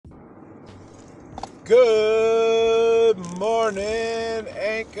Good morning,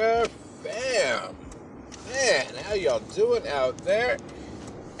 Anchor fam. Man, how y'all doing out there?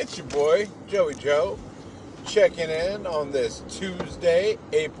 It's your boy, Joey Joe, checking in on this Tuesday,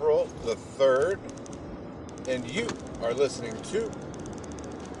 April the 3rd. And you are listening to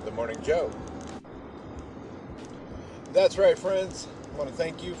The Morning Joe. That's right, friends. I want to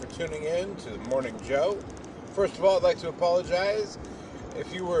thank you for tuning in to The Morning Joe. First of all, I'd like to apologize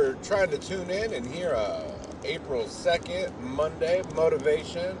if you were trying to tune in and hear April 2nd, Monday,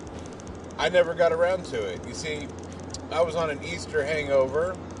 motivation. I never got around to it. You see, I was on an Easter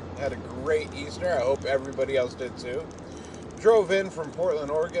hangover. Had a great Easter. I hope everybody else did too. Drove in from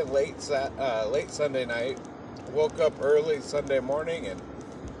Portland, Oregon late Sunday night. Woke up early Sunday morning and,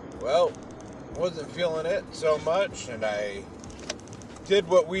 well, wasn't feeling it so much. And I did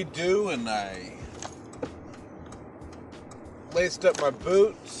what we do and I laced up my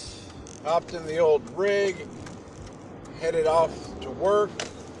boots, hopped in the old rig, headed off to work,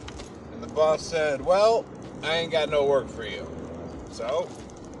 and the boss said, well, I ain't got no work for you. So,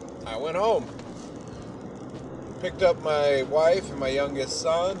 I went home, picked up my wife and my youngest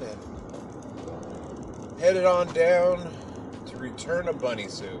son, and headed on down to return a bunny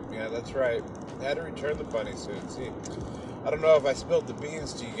suit. Yeah, that's right. I had to return the bunny suit. See, I don't know if I spilled the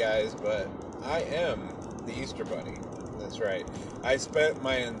beans to you guys, but I am the Easter Bunny. That's right. I spent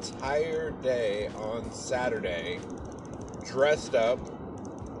my entire day on Saturday dressed up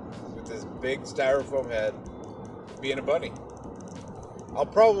with this big styrofoam head being a bunny. I'll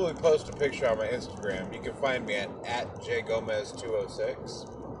probably post a picture on my Instagram. You can find me at jgomez206.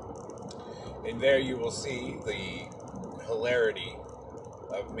 And there you will see the hilarity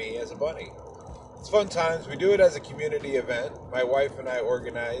of me as a bunny. It's fun times. We do it as a community event. My wife and I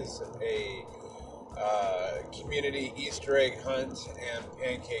organize a community Easter egg hunt and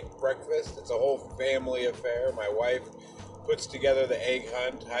pancake breakfast. It's a whole family affair. My wife puts together the egg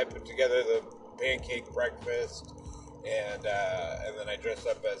hunt. I put together the pancake breakfast, and then I dress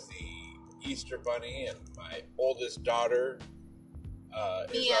up as the Easter Bunny. And my oldest daughter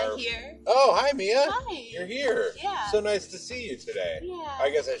Mia here. Oh, hi Mia. Hi. You're here. Yeah. So nice to see you today. Yeah. I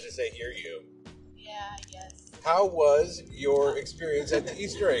guess I should say hear you. Yeah, I guess. How was your experience at the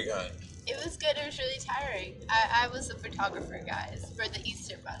Easter egg hunt? It was good. It was really tiring. I was a photographer, guys, for the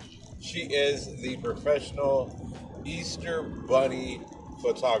Easter Bunny. She is the professional Easter Bunny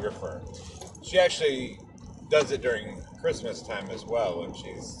photographer. She actually does it during Christmas time as well when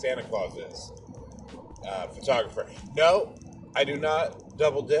she's Santa Claus's photographer. No, I do not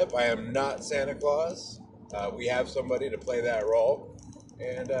double dip. I am not Santa Claus. We have somebody to play that role.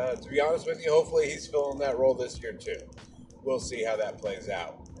 And to be honest with you, hopefully he's filling that role this year too. We'll see how that plays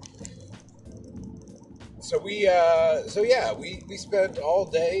out. So we spent all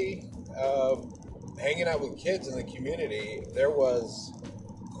day hanging out with kids in the community. There was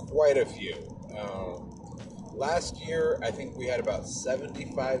quite a few. Last year, I think we had about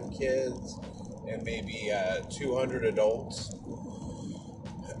 75 kids and maybe 200 adults.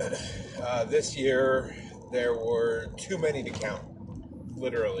 This year, there were too many to count.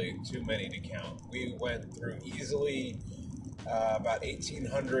 Literally, too many to count. We went through easily about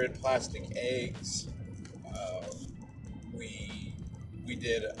 1,800 plastic eggs. We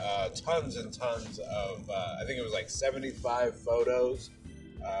did tons and tons of, I think it was like 75 photos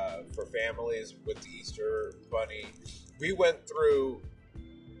for families with the Easter Bunny. We went through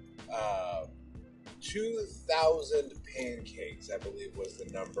 2,000 pancakes, I believe was the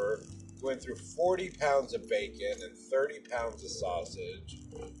number. We went through 40 pounds of bacon and 30 pounds of sausage.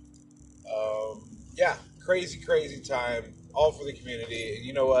 Yeah, crazy time, all for the community. And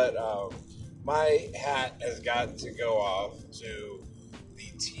you know what? My hat has got to go off to the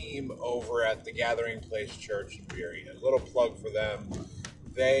team over at the Gathering Place Church in Burien. A little plug for them.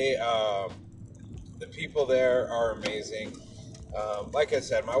 They, the people there are amazing. Like I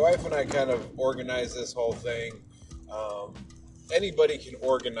said, my wife and I kind of organize this whole thing. Anybody can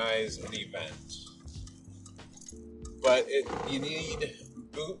organize an event, but you need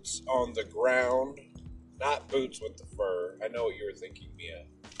boots on the ground, not boots with the fur. I know what you were thinking, Mia.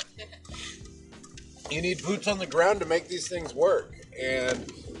 You need boots on the ground to make these things work. And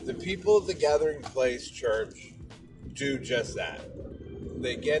the people of the Gathering Place Church do just that.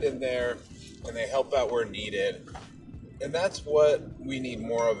 They get in there and they help out where needed. And that's what we need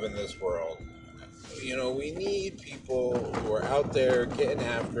more of in this world. You know, we need people who are out there getting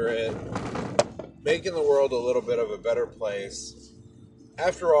after it, making the world a little bit of a better place.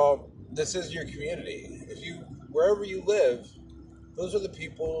 After all, this is your community. Wherever you live, those are the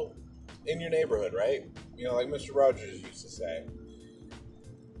people in your neighborhood, right? You know, like Mr. Rogers used to say.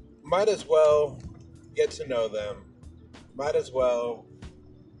 Might as well get to know them. Might as well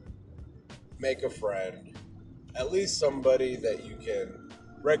make a friend, at least somebody that you can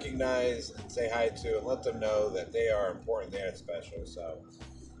recognize and say hi to and let them know that they are important, they are special. So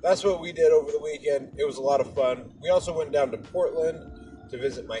that's what we did over the weekend. It was a lot of fun. We also went down to Portland to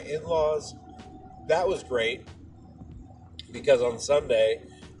visit my in-laws. That was great because on Sunday,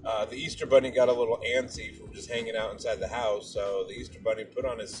 the Easter Bunny got a little antsy from just hanging out inside the house. So the Easter Bunny put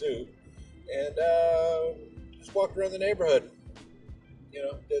on his suit and just walked around the neighborhood. You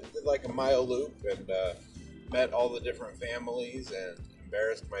know, did like a mile loop and met all the different families and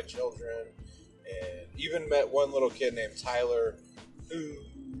embarrassed my children, and even met one little kid named Tyler who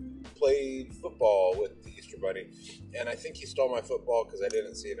played football with the Easter Bunny, and I think he stole my football because I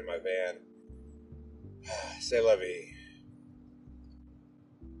didn't see it in my van. C'est la vie.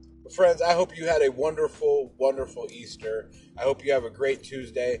 Friends, I hope you had a wonderful, wonderful Easter. I hope you have a great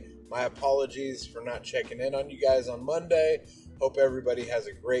Tuesday. My apologies for not checking in on you guys on Monday. Hope everybody has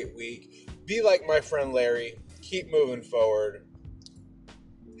a great week. Be like my friend Larry. Keep moving forward.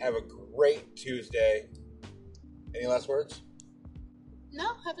 Have a great Tuesday. Any last words? No,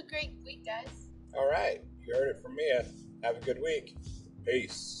 have a great week, guys. All right. You heard it from me. Have a good week.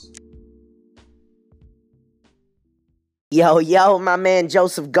 Peace. Yo, my man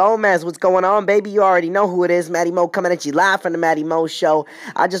Joseph Gomez, what's going on, baby? You already know who it is. Matty Mo coming at you live from the Matty Mo Show.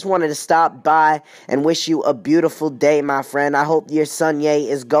 I just wanted to stop by and wish you a beautiful day, my friend. I hope your Sunday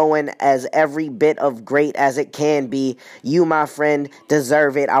is going as every bit of great as it can be. You, my friend,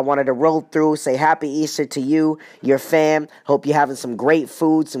 deserve it. I wanted to roll through, say happy Easter to you, your fam. Hope you're having some great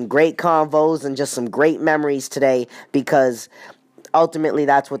food, some great convos, and just some great memories today, because ultimately,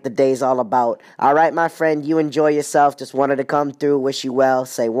 that's what the day's all about. All right, my friend, you enjoy yourself. Just wanted to come through, wish you well,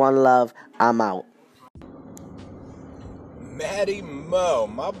 say one love. I'm out. Matty Mo,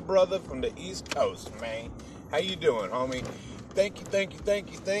 my brother from the East Coast, man. How you doing, homie? Thank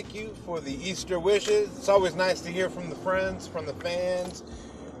you for the Easter wishes. It's always nice to hear from the friends, from the fans,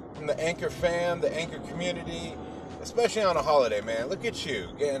 from the Anchor fam, the Anchor community, especially on a holiday, man. Look at you,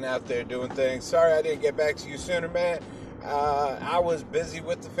 getting out there doing things. Sorry I didn't get back to you sooner, man. I was busy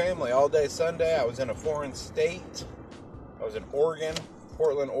with the family all day Sunday. I was in a foreign state. I was in Oregon,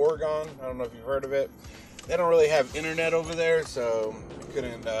 Portland, Oregon. I don't know if you've heard of it. They don't really have internet over there, so I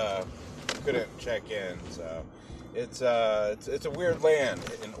couldn't check in. So it's a weird land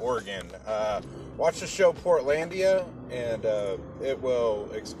in Oregon. Watch the show Portlandia, and it will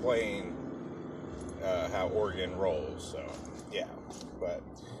explain how Oregon rolls. So yeah, but.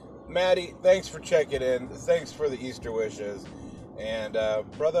 Maddie, thanks for checking in. Thanks for the Easter wishes. And,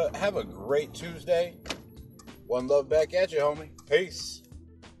 brother, have a great Tuesday. One love back at you, homie. Peace.